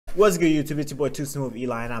What's good, YouTube? It's your boy Too Smooth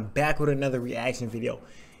Eli, and I'm back with another reaction video.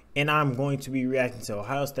 And I'm going to be reacting to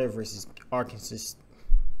Ohio State versus Arkansas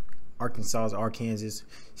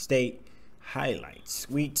State highlights.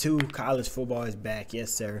 Week 2 college football is back,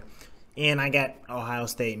 yes sir. And I got Ohio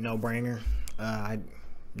State no-brainer.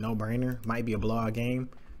 No-brainer. Might be a blowout game.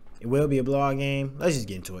 It will be a blowout game. Let's just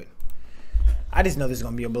get into it. I just know this is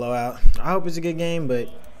gonna be a blowout. I hope it's a good game, but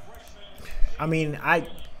I mean,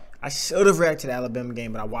 I should have reacted to the Alabama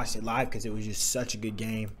game, but I watched it live because it was just such a good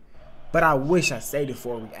game. But I wish I saved it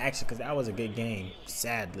for a reaction because that was a good game,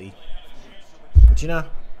 sadly. But you know,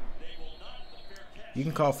 you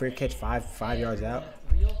can call fair catch five yards out.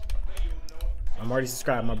 I'm already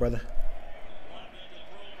subscribed, my brother.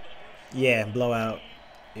 Yeah, blowout.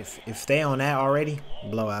 If they on that already,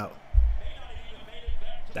 blowout.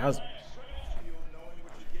 That was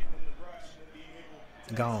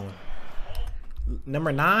gone.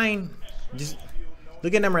 Number 9, just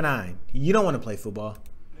look at number 9. You don't want to play football.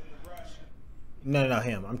 No,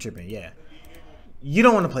 him. I'm tripping. Yeah. You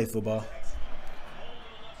don't want to play football.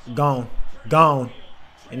 Gone.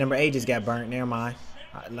 And number 8 just got burnt. Never mind.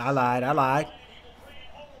 I lied.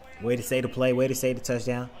 Way to say the play. Way to say the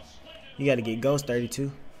touchdown. You got to get ghost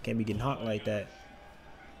 32. Can't be getting hawked like that.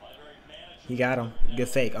 He got him. Good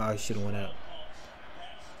fake. Oh, he should have went up.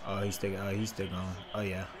 Oh, he's still gone. Oh,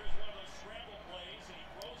 yeah.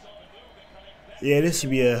 Yeah, this should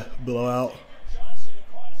be a blowout.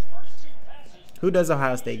 Who does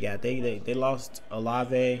Ohio State got? They lost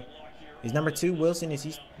Olave. Is number 2 Wilson?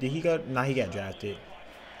 Did he go? Nah, he got drafted.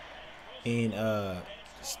 And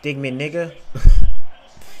Stigman nigga.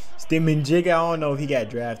 Stigman Jigga. I don't know if he got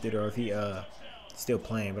drafted or if he still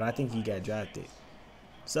playing, but I think he got drafted.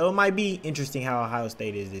 So it might be interesting how Ohio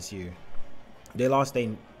State is this year. They lost their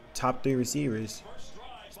top 3 receivers.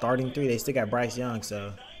 Starting 3. They still got Bryce Young,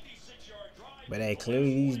 so. But hey,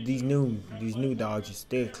 clearly these new dogs are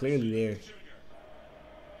still clearly there.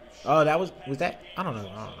 Oh, was that? I don't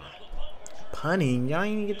know. Punting, y'all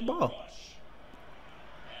ain't even get the ball.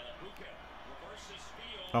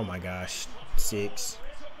 Oh my gosh, 6.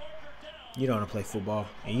 You don't want to play football,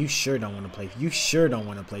 and you sure don't want to play. You sure don't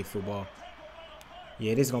want to play football.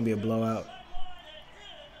 Yeah, this is gonna be a blowout.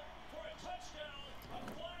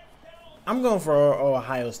 I'm going for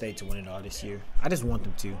Ohio State to win it all this year. I just want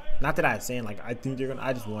them to. Not that I'm saying like I think they're gonna.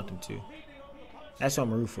 I just want them to. That's what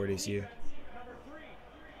I'm gonna root for this year.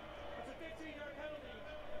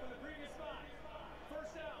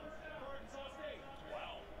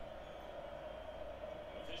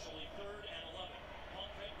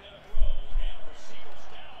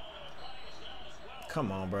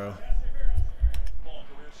 Come on, bro.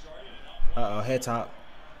 Uh-oh, head top.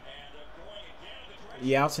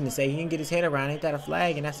 Yeah, I was going to say he didn't get his head around. Ain't that a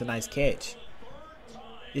flag? And that's a nice catch.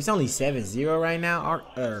 It's only 7-0 right now.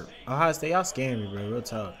 Ohio State, y'all scaring me, bro. Real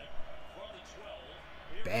talk.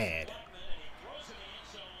 Bad.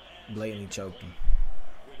 Blatantly choked him.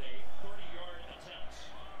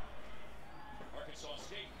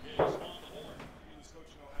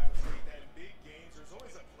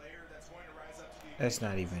 That's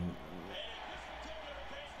not even.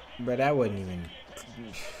 But that wasn't even.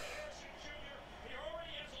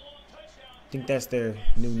 I think that's their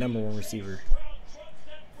new #1 receiver.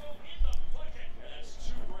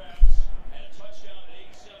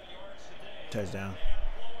 Touchdown.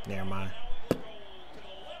 Never mind.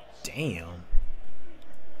 Damn.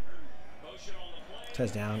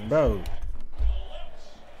 Touchdown. Bro.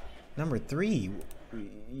 Number 3.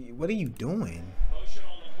 What are you doing?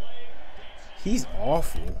 He's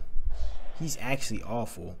awful. He's actually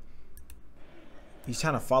awful. He's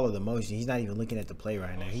trying to follow the motion. He's not even looking at the play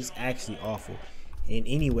right now. He's actually awful. And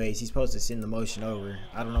anyways, he's supposed to send the motion over.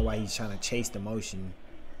 I don't know why he's trying to chase the motion.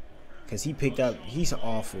 Because he picked up. He's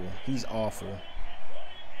awful. He's awful.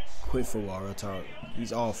 Quit football, real talk.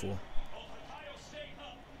 He's awful.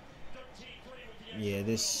 Yeah,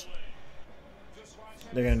 this.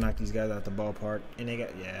 They're going to knock these guys out the ballpark. And they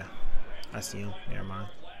got. Yeah. I see him. Never mind.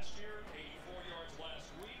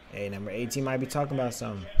 Hey, number 18 might be talking about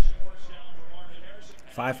something.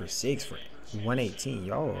 5 for 6 for 118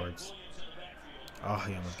 yards. Oh,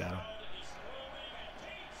 he almost got him.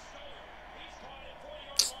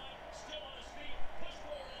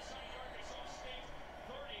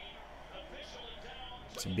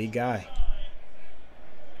 It's a big guy.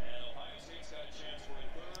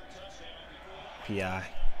 PI.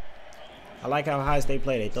 I like how Ohio State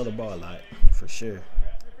play. They throw the ball a lot, for sure.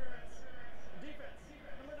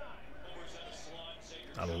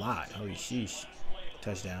 A lot. Holy sheesh.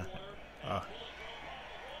 Touchdown.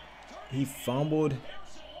 He fumbled.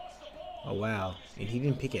 Oh, wow. And he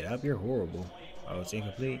didn't pick it up? You're horrible. Oh, it's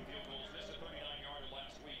incomplete.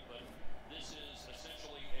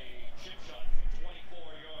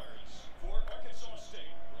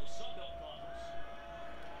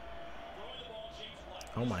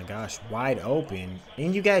 Oh my gosh, wide open.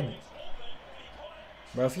 And you got...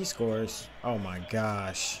 Bro, if he scores... Oh my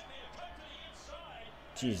gosh.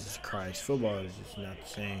 Jesus Christ, football is just not the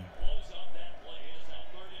same.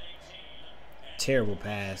 Terrible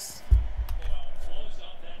pass.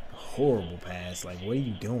 Horrible pass. Like, what are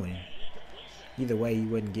you doing? Either way, you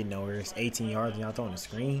wouldn't get nowhere. It's 18 yards and y'all throwing the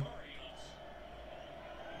screen.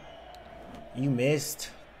 You missed.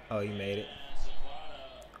 Oh, you made it.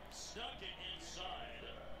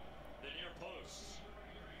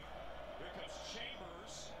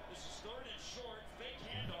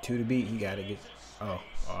 2 to beat. He got to get... Oh,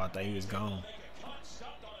 I thought he was gone.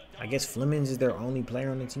 I guess Flemings is their only player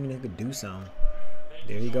on the team that could do something.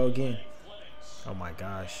 There you go again. Oh my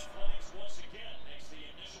gosh.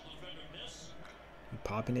 He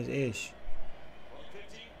popping his ish.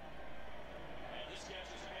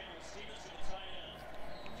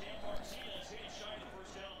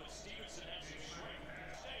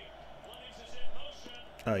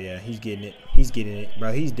 Oh yeah, he's getting it. He's getting it.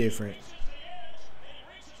 Bro, he's different.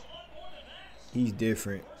 He's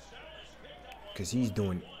different. Because he's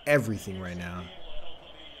doing everything right now.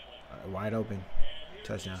 Wide open.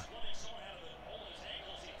 Touchdown.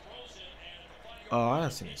 Oh, I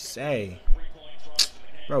was going to say.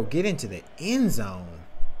 Bro, get into the end zone.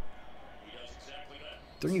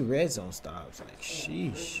 3 red zone stops. Like,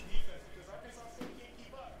 sheesh.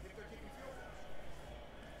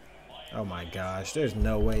 Oh, my gosh. There's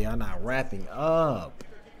no way y'all not wrapping up.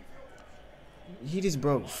 He just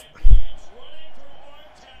broke.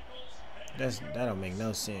 That don't make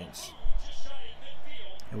no sense.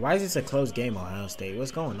 And why is this a close game, Ohio State? What's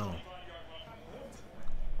going on?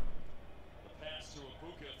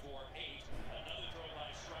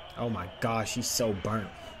 Oh my gosh, he's so burnt.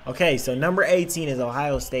 Okay, so number 18 is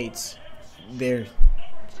Ohio State's their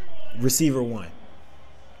receiver 1.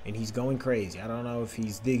 And he's going crazy. I don't know if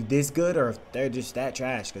he's this good or if they're just that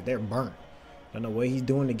trash because they're burnt. I don't know what he's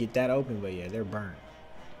doing to get that open, but yeah, they're burnt.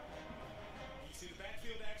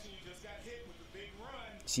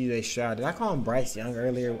 CJ Stroud. Did I call him Bryce Young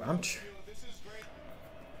earlier? I'm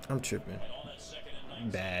tripping.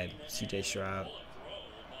 Bad. CJ Stroud.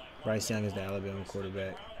 Bryce Young is the Alabama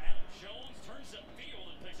quarterback.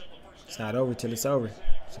 It's not over till it's over.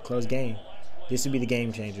 It's a close game. This would be the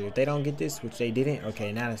game changer. If they don't get this, which they didn't,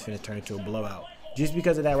 okay, now it's going to turn into a blowout. Just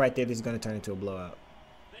because of that right there, this is going to turn into a blowout.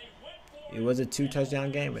 It was a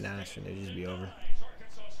 2-touchdown game, but now it's going to just be over.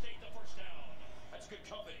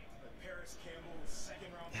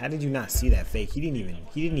 How did you not see that fake? He didn't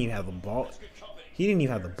even have the ball. He didn't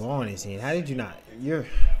even have the ball in his hand. How did you not? You're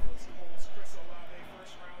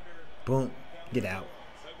boom. Get out.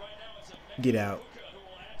 Get out.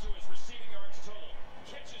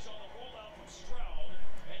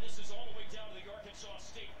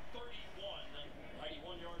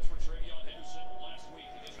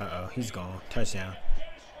 Uh-oh, he's gone. Touchdown.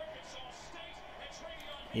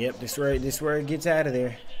 Yep, this where it gets out of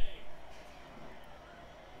there.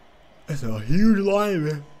 That's a huge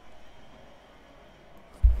lineman.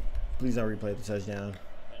 Please don't replay the touchdown.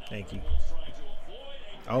 Thank you.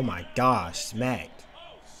 Oh my gosh, smacked.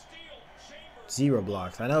 0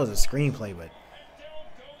 blocks. I know it's a screenplay, but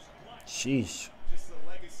sheesh.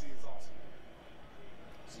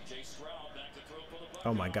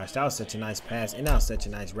 Oh my gosh, that was such a nice pass. And that was such a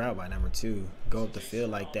nice route by number 2. Go up the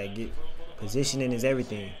field like that. Get positioning is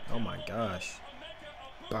everything. Oh my gosh.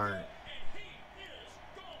 Burn.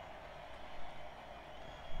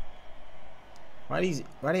 Why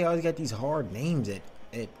they always got these hard names at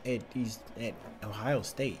Ohio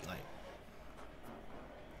State? Like,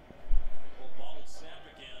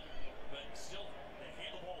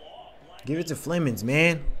 give it to Flemings,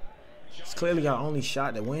 man. It's clearly our only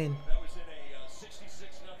shot to win.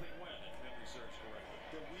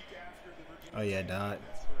 Oh yeah, Dodd.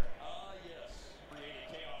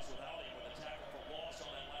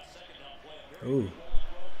 Ooh.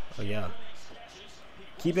 Oh yeah.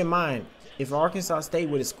 Keep in mind, if Arkansas State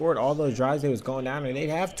would have scored all those drives they was going down there, they'd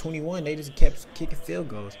have 21. They just kept kicking field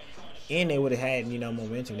goals. And they would have had,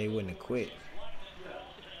 momentum. They wouldn't have quit.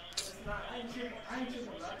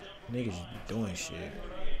 Niggas doing shit.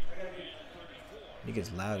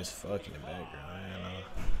 Niggas loud as fuck in the background. I don't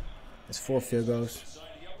know. It's 4 field goals.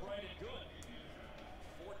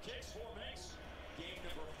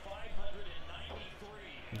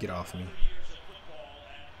 Get off me.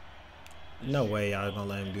 No way y'all gonna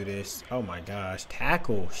let him do this. Oh my gosh.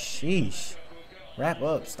 Tackle. Sheesh. Wrap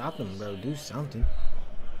up. Stop them, bro. Do something.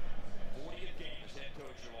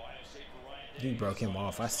 He broke him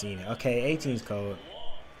off. I seen it. Okay, 18's cold.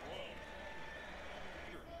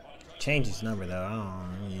 Change his number, though. I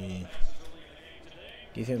don't know.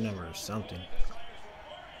 Give him number or something.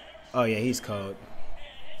 Oh, yeah, he's cold.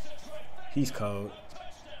 He's cold.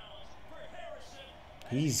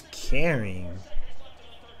 He's carrying.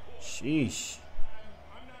 Sheesh.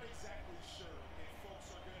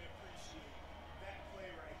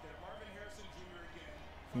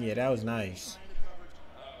 Yeah, that was nice.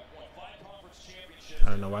 I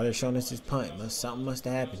don't know why they're showing us this punt. Something must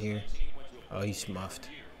have happened here. Oh, he's smuffed.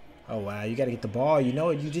 Oh, wow. You got to get the ball. You know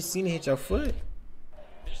it. You just seen it hit your foot.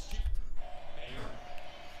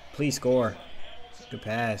 Please score. Good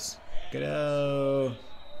pass. Good. Oh,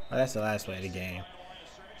 that's the last play of the game.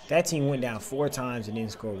 That team went down 4 times and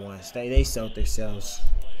didn't score once. They sold themselves.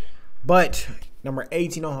 But number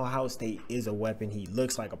 18 on Ohio State is a weapon. He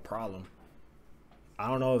looks like a problem. I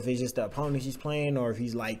don't know if it's just the opponent he's playing or if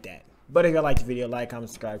he's like that. But if you like the video, like, comment,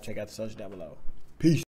 subscribe, check out the social down below. Peace.